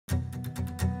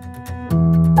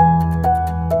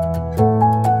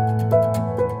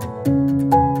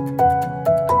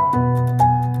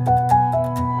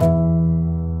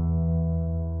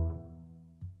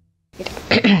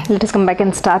let's come back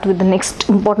and start with the next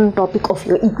important topic of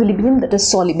your equilibrium, that is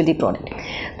solubility product.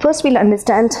 First we'll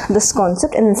understand this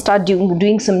concept and then start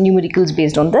doing some numericals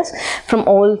based on this from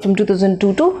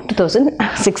 2002 to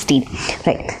 2016.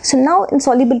 Right, so now in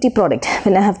solubility product,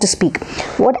 when I have to speak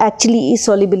what actually is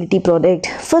solubility product,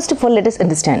 first of all let us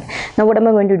understand. Now what am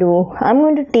I going to do? I'm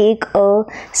going to take a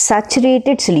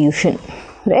saturated solution.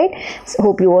 Right, so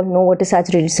hope you all know what is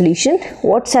saturated solution.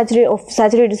 What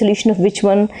saturated solution of which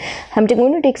one? I'm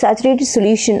going to take saturated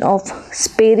solution of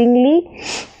sparingly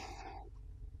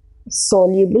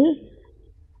soluble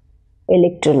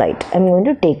electrolyte. I'm going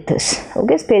to take this.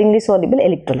 Okay, sparingly soluble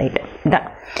electrolyte.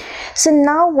 Done. So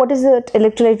now what is the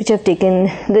electrolyte which I've taken?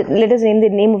 Let us name the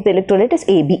name of the electrolyte as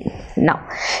AB. Now,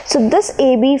 so this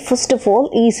AB first of all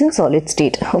is in solid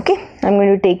state. Okay, I'm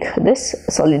going to take this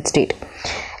solid state.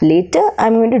 Later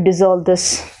I'm going to dissolve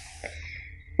this,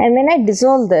 and when I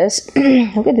dissolve this,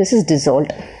 okay, this is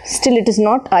dissolved. Still it is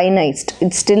not ionized,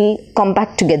 it's still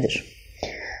compact together.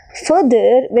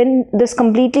 Further, when this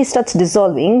completely starts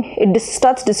dissolving, it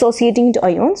starts dissociating into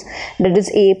ions, that is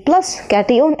A plus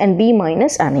cation and B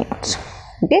minus anions.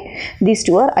 Okay, these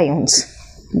two are ions.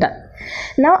 Done.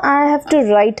 Now I have to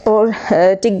write or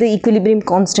take the equilibrium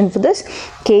constant for this.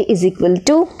 K is equal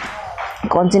to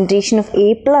concentration of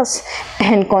A plus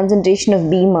and concentration of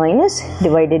B minus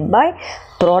divided by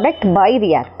product by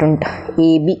reactant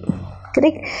AB.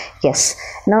 Correct? Yes.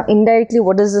 Now indirectly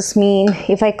what does this mean?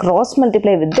 If I cross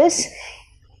multiply with this,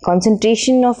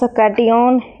 concentration of a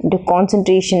cation into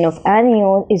concentration of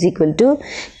anion is equal to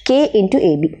K into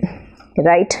AB.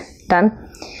 Right? Done.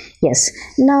 Yes.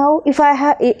 Now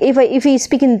if we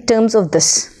speak in terms of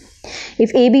this,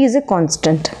 if AB is a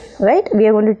constant, right, we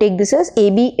are going to take this as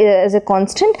AB as a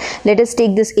constant. Let us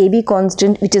take this AB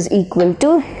constant, which is equal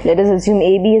to, let us assume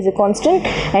AB is a constant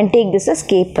and take this as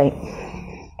K prime.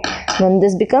 When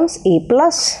this becomes A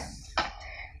plus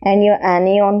and your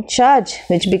anion charge,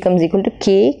 which becomes equal to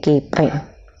K prime.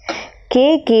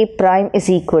 K prime is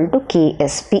equal to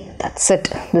KSP. That's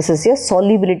it. This is your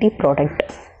solubility product.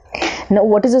 Now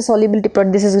what is the solubility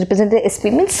product? This is represented as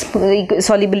SP, means the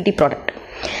solubility product.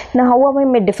 Now how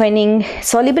am I defining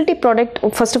solubility product?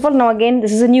 First of all, now again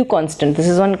this is a new constant. This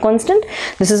is one constant,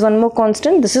 this is one more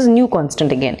constant, this is new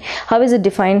constant again. How is it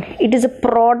defined? It is a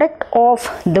product of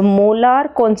the molar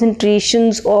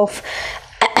concentrations of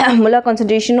molar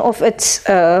concentration of its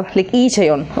like each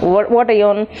ion. What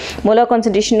ion? Molar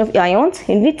concentration of ions.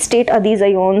 In which state are these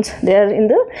ions? They are in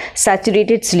the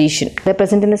saturated solution. They are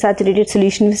present in the saturated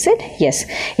solution, we said. Yes,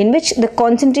 in which the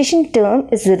concentration term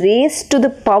is raised to the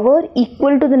power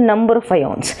equal to the number of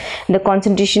ions. The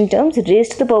concentration terms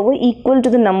raised to the power equal to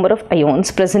the number of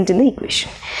ions present in the equation.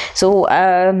 So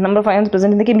number of ions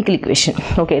present in the chemical equation.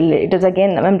 Okay, it is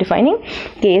again I am defining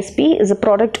KSP is a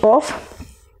product of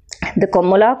the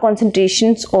molar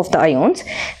concentrations of the ions.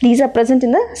 These are present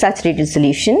in the saturated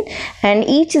solution and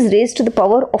each is raised to the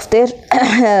power of their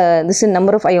this is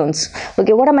number of ions.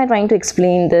 Okay, what am I trying to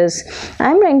explain this?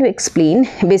 I am trying to explain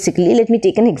basically, let me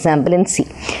take an example and see.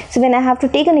 So when I have to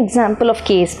take an example of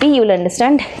KSP, you will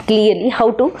understand clearly how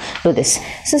to do this.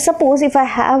 So suppose if I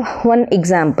have one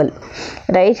example,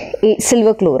 right,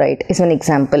 silver chloride is one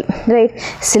example, right,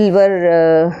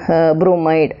 silver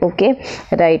bromide, okay,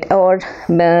 right, or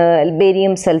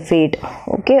barium sulfate.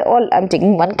 Okay, all I'm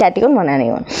taking one cation, one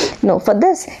anion. No, for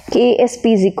this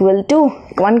KSP is equal to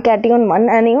one cation, one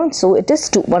anion, so it is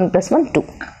 2. 1 plus 1, 2.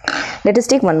 Let us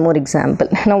take one more example.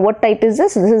 Now what type is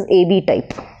this? This is AB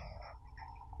type.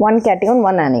 One cation,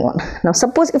 one anion. Now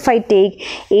suppose if I take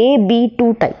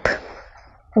AB2 type.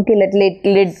 Okay, let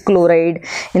lead chloride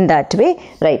in that way,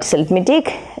 right? So let me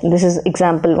take, this is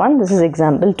example 1, this is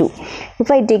example 2. If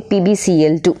I take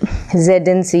PbCl2,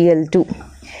 ZnCl2,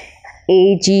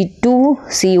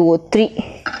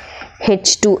 Ag2CO3,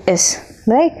 H2S,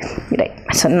 right?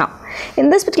 So now in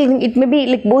this particular thing, it may be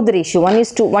like both the ratio, 1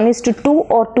 is to 2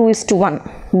 or 2 is to 1.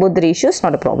 Both the ratios,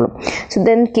 not a problem. So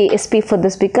then KSP for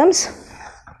this becomes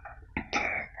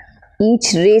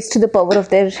each raised to the power of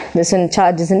their this in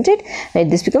charge, isn't it? Right,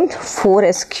 this becomes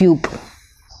 4s cube.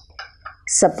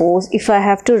 Suppose if I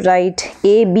have to write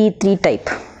AB3 type,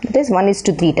 it is 1 is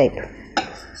to 3 type.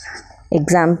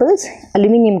 Examples: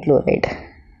 aluminium chloride,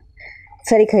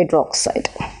 ferric hydroxide,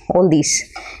 all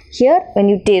these. Here when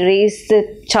you raise the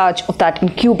charge of that in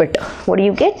qubit, what do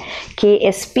you get?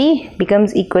 KSP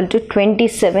becomes equal to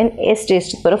 27 s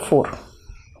raised to the power of 4.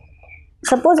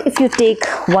 Suppose if you take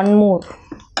one more,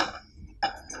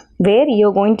 where you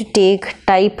are going to take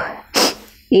type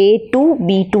A2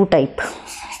 B2 type,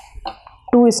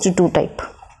 2 is to 2 type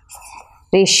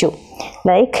ratio,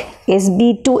 like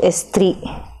SB2 S3.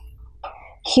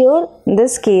 Here in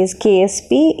this case Ksp,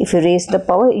 if you raise the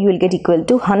power, you will get equal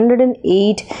to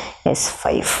 108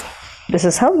 S5. This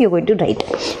is how you're going to write,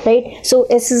 right? So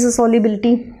S is a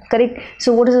solubility, correct?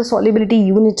 So what is the solubility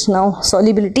unit now?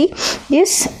 Solubility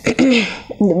is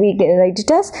we can write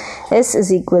it as S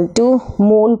is equal to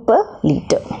mole per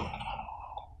liter.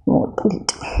 Mole per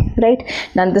liter, right?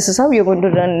 Now this is how you're going to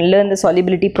learn the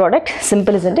solubility product.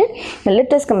 Simple, isn't it? Now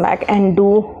let us come back and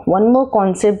do one more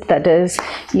concept, that is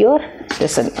your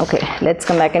lesson. Okay, let's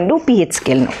come back and do pH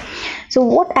scale now. So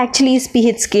what actually is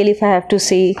pH scale, if I have to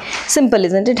say? Simple,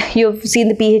 isn't it? You've seen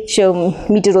the pH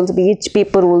meter also, pH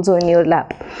paper also in your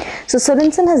lab. So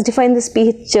Sorensen has defined this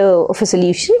pH of a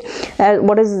solution.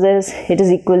 What is this? It is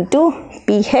equal to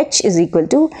pH is equal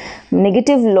to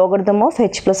negative logarithm of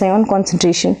H plus ion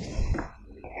concentration,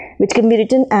 which can be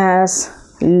written as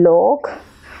log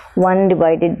 1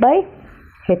 divided by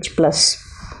H plus.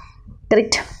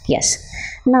 Correct? Yes.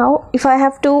 Now if I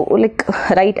have to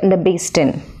write under base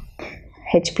 10,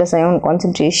 H plus ion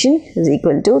concentration is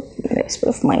equal to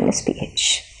minus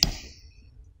pH.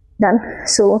 Done.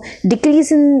 So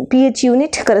decrease in pH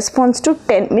unit corresponds to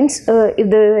 10, means if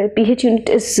the pH unit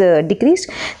is decreased,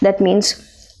 that means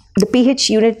the pH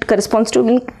unit corresponds to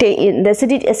the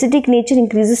acidic nature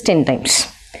increases 10 times.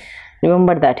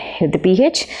 Remember that if the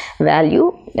pH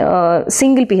value,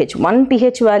 single pH, one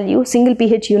pH value, single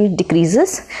pH unit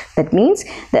decreases, that means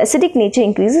the acidic nature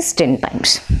increases 10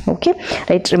 times. Okay,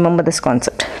 right? Remember this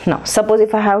concept. Now, suppose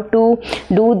if I have to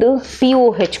do the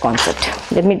pOH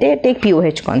concept, let me take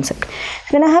pOH concept.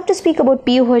 When I have to speak about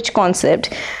pOH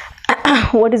concept,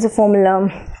 what is the formula?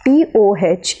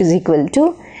 pOH is equal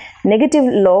to negative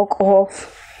log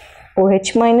of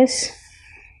OH minus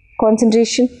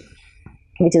concentration,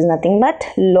 which is nothing but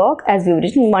log, as we've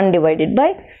written, 1 divided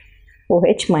by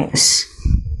OH minus.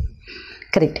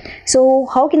 Correct. So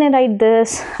how can I write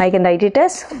this? I can write it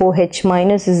as OH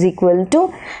minus is equal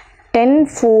to 10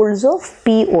 folds of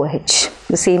pOH,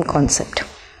 the same concept.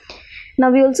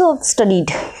 Now we also have studied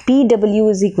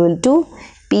PW is equal to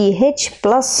pH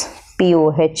plus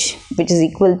pOH, which is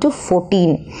equal to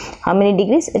 14. How many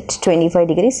degrees? It's 25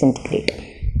 degrees centigrade.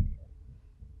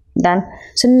 Done.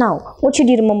 So now what should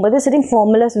you remember? There are certain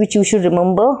formulas which you should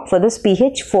remember for this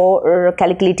pH for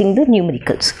calculating the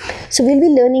numericals. So we'll be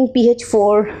learning pH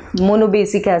for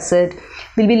monobasic acid,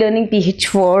 we'll be learning pH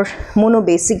for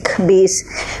monobasic base.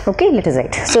 Okay, let us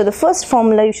write. So the first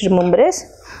formula you should remember is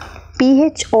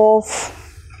pH of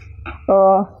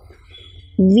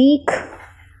weak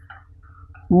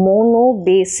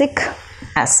monobasic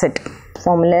acid.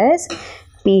 Formula is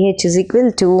pH is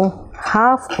equal to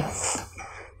half of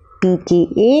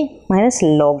pKa minus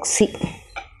log C.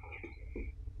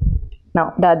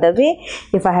 Now the other way,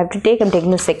 if I have to take, I'm taking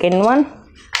the second one.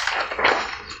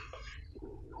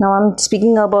 Now I'm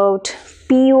speaking about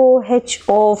pOH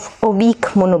of a weak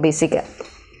monobasic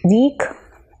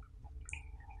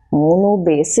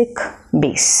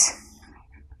base.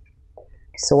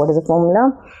 So what is the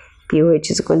formula? pOH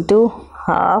is equal to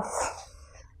half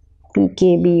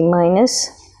pKb minus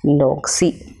log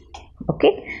C.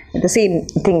 Okay, the same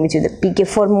thing which is the pK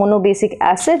for monobasic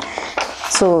acid.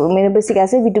 So monobasic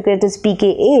acid we took it as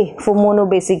pKa. For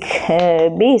monobasic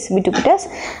base we took it as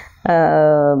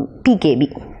pKb.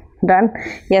 Done.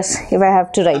 Yes, if I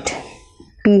have to write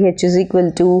pH is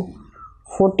equal to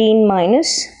 14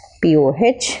 minus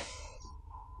pOH.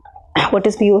 What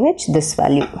is pOH? This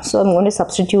value. So I'm going to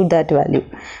substitute that value.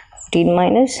 14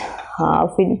 minus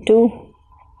half into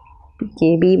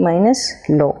pKb minus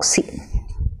log C.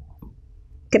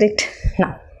 Correct.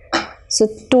 Now, so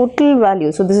total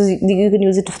value, so this is, you can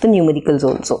use it for the numericals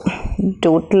also.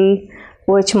 Total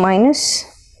OH minus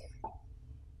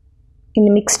in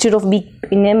a mixture of weak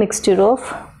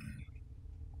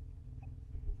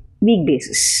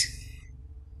bases.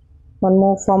 One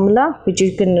more formula which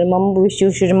you can remember, which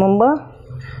you should remember,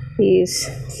 is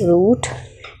root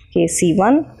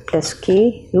Kc1 plus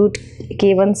K root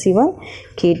K1 C1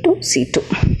 K2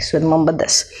 C2. So remember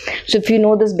this. So if you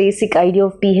know this basic idea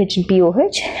of pH and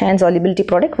pOH and solubility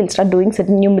product, we'll start doing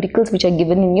certain numericals which are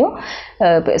given in your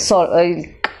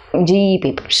JEE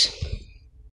papers.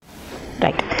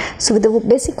 Right. So with the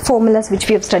basic formulas which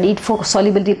we have studied for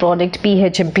solubility product,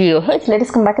 pH and pOH, let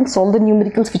us come back and solve the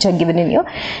numericals which are given in your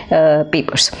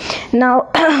papers. Now,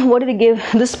 what did they give?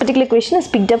 This particular question is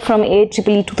picked up from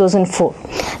AIEEE 2004.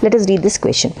 Let us read this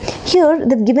question. Here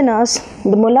they've given us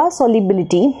the molar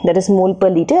solubility, that is mole per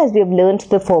liter, as we have learned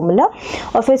the formula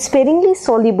of a sparingly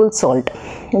soluble salt,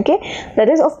 okay, that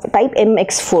is of type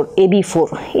MX4,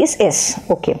 AB4 is S.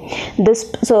 Okay,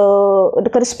 this, so the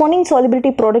corresponding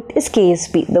solubility product is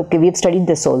KSP. Okay, we have studied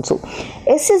this also.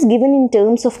 S is given in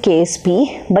terms of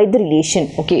KSP by the relation.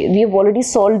 Okay, we have already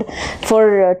solved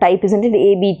for type, isn't it?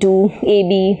 AB2,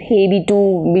 AB2,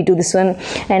 B2, this one,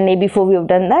 and AB4 we have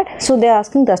done that. So they are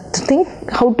asking that thing,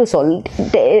 how to solve.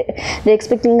 They are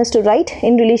expecting us to write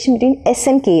in relation between S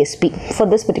and KSP for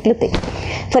this particular thing,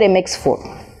 for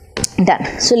MX4.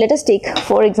 Done. So let us take,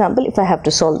 for example, if I have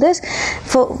to solve this,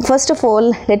 first of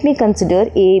all, let me consider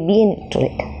A, B and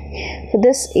electrolyte. For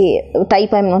this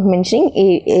type I am not mentioning,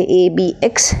 A, B,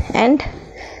 X, and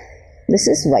this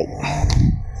is Y.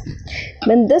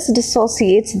 When this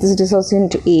dissociates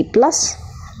into A plus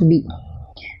B.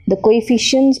 The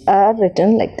coefficients are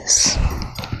written like this.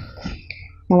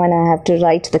 Now when I have to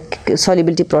write the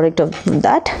solubility product of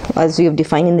that, as we have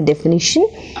defined in the definition,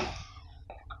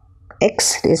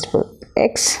 X raised to the power of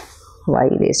X, Y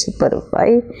raised to the power of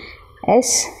Y,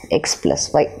 S, X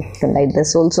plus Y. You can write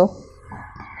this also.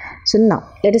 So now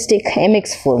let us take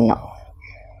MX4 now.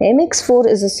 MX4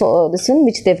 is this one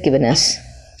which they have given us.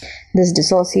 This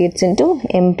dissociates into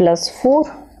M plus 4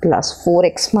 plus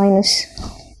 4X minus.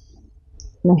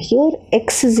 Now here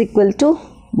X is equal to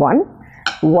 1,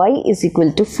 Y is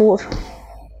equal to 4.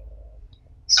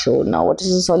 So now what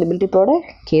is the solubility product?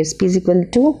 KSP is equal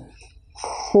to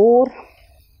 4,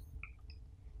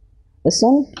 this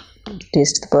one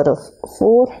raised to the power of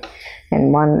 4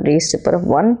 and 1 raised to the power of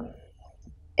 1.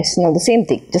 It's now the same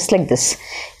thing, just like this.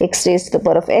 X raised to the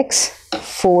power of X,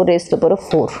 4 raised to the power of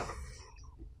 4,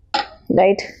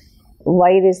 right?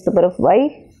 Y raised to the power of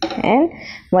Y, and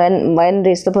 1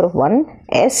 raised to the power of 1.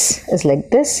 S is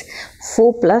like this,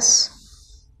 4 plus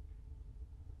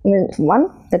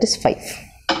 1, that is 5.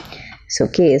 So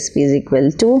KSP is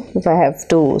equal to, if I have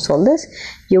to solve this,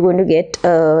 you're going to get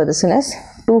this one as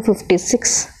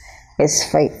 256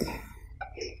 S5.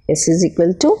 S is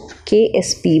equal to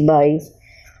KSP by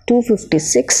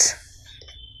 256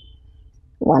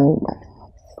 1.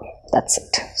 That's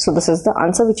it. So this is the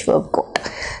answer which we have got.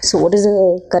 So what is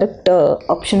the correct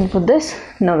option for this?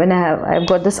 Now when I've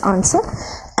got this answer,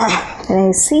 and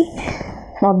I see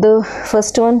not the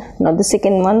first one, not the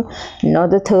second one, not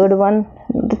the third one,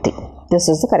 not the thing. This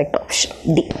is the correct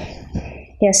option, D.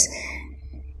 Yes.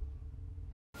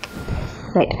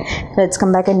 Right, let's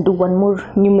come back and do one more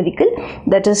numerical,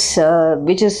 that is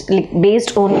which is like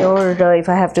based on your if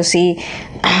I have to say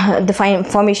the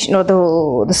formation or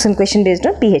the question based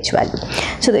on pH value.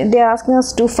 So they are asking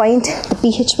us to find the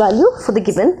pH value for the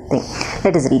given thing.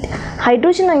 Let us read.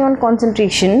 Hydrogen ion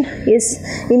concentration is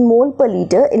in mole per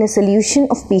liter in a solution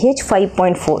of pH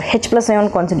 5.4. H plus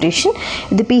ion concentration,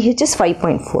 the pH is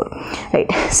 5.4. Right,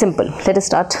 simple. Let us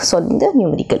start solving the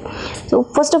numerical. So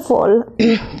first of all,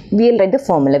 we will write the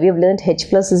formula. We have learned H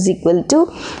plus is equal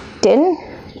to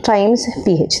 10 times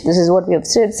pH. This is what we have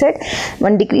said.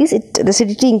 One decrease, the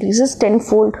acidity increases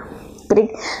 10-fold.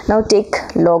 Correct. Now take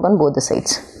log on both the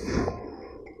sides.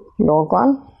 Log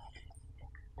on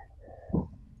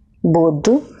both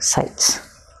the sides.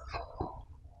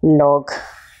 Log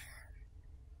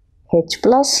H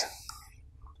plus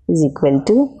is equal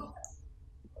to,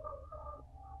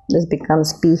 this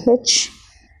becomes pH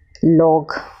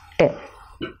log 10.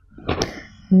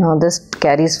 Now this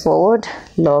carries forward,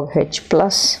 log H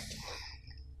plus,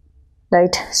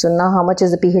 right? So now how much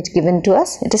is the pH given to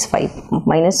us? It is 5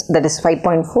 minus, that is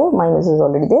 5.4, minus is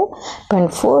already there,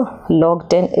 0.4, log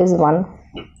 10 is 1.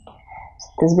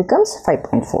 This becomes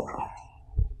 5.4.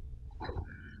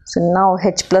 So now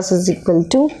H plus is equal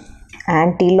to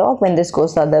anti-log, when this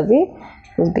goes the other way,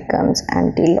 this becomes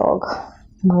anti-log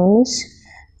minus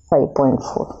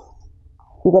 5.4.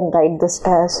 You can write this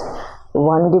as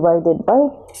 1 divided by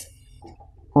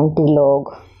anti-log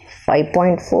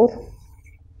 5.4.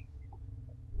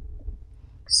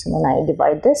 So when I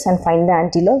divide this and find the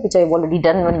anti-log, which I have already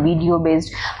done one video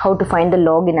based how to find the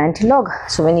log in anti-log.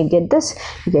 So when you get this,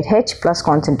 you get H plus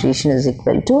concentration is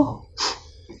equal to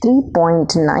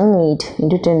 3.98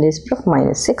 into 10 raised to the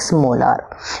minus 6 molar.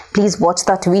 Please watch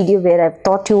that video where I've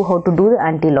taught you how to do the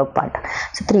anti-log part.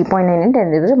 So 3.9 into 10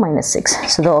 raised to the minus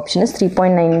 6. So the option is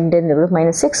 3.9 into 10 raised to the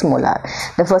minus 6 molar.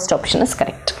 The first option is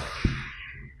correct.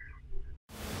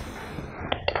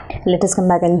 Let us come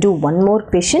back and do one more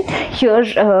question here,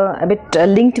 a bit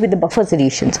linked with the buffer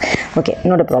solutions. Okay,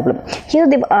 not a problem. Here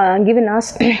they've given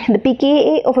us the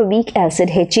pKa of a weak acid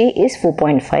HA is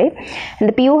 4.5 and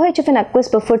the pOH of an aqueous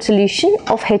buffered solution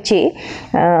of HA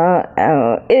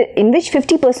in which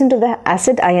 50% of the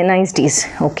acid ionized is.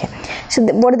 Okay, so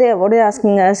what are they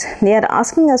asking us? They are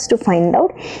asking us to find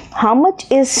out how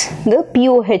much is the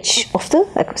pOH of the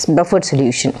aqueous buffered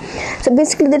solution. So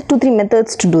basically there are 2-3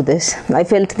 methods to do this. I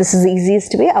felt this is the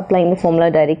easiest way, applying the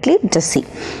formula directly. Just see.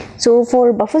 So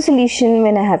for buffer solution,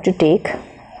 when I have to take,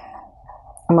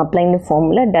 I'm applying the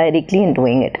formula directly and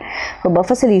doing it. For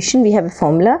buffer solution, we have a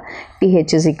formula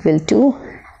pH is equal to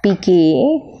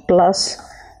pKa plus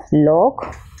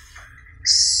log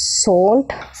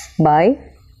salt by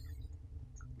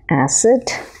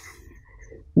acid,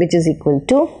 which is equal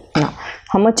to, now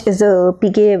how much is the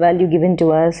pKa value given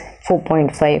to us?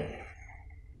 4.5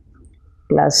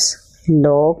 plus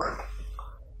log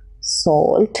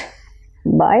salt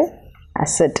by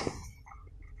acid.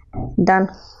 Done.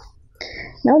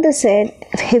 Now they said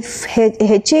if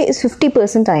HA is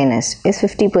 50% ionized,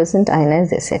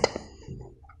 they said.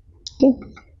 Okay.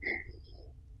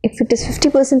 If it is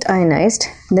 50% ionized,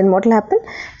 then what will happen?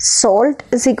 Salt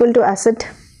is equal to acid.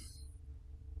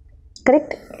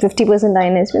 Correct? 50%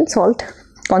 ionized means salt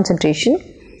concentration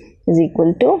is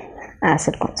equal to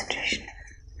acid concentration.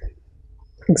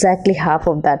 Exactly half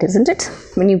of that, isn't it?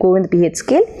 When you go in the pH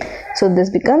scale, so this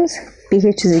becomes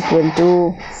pH is equal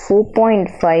to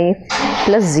 4.5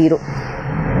 plus 0.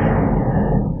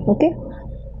 Okay,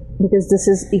 because this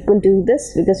is equal to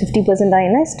this, because 50%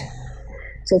 ionized,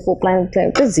 so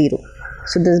 4.5 plus 0,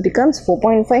 so this becomes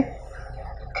 4.5.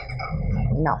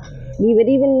 Now we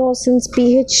very well know, since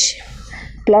pH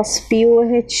plus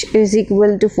pOH is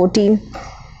equal to 14,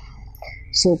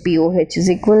 so pOH is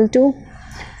equal to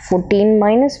 14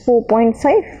 minus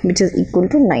 4.5, which is equal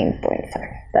to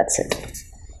 9.5. That's it.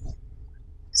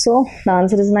 So the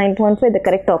answer is 9.5. The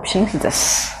correct option is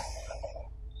this.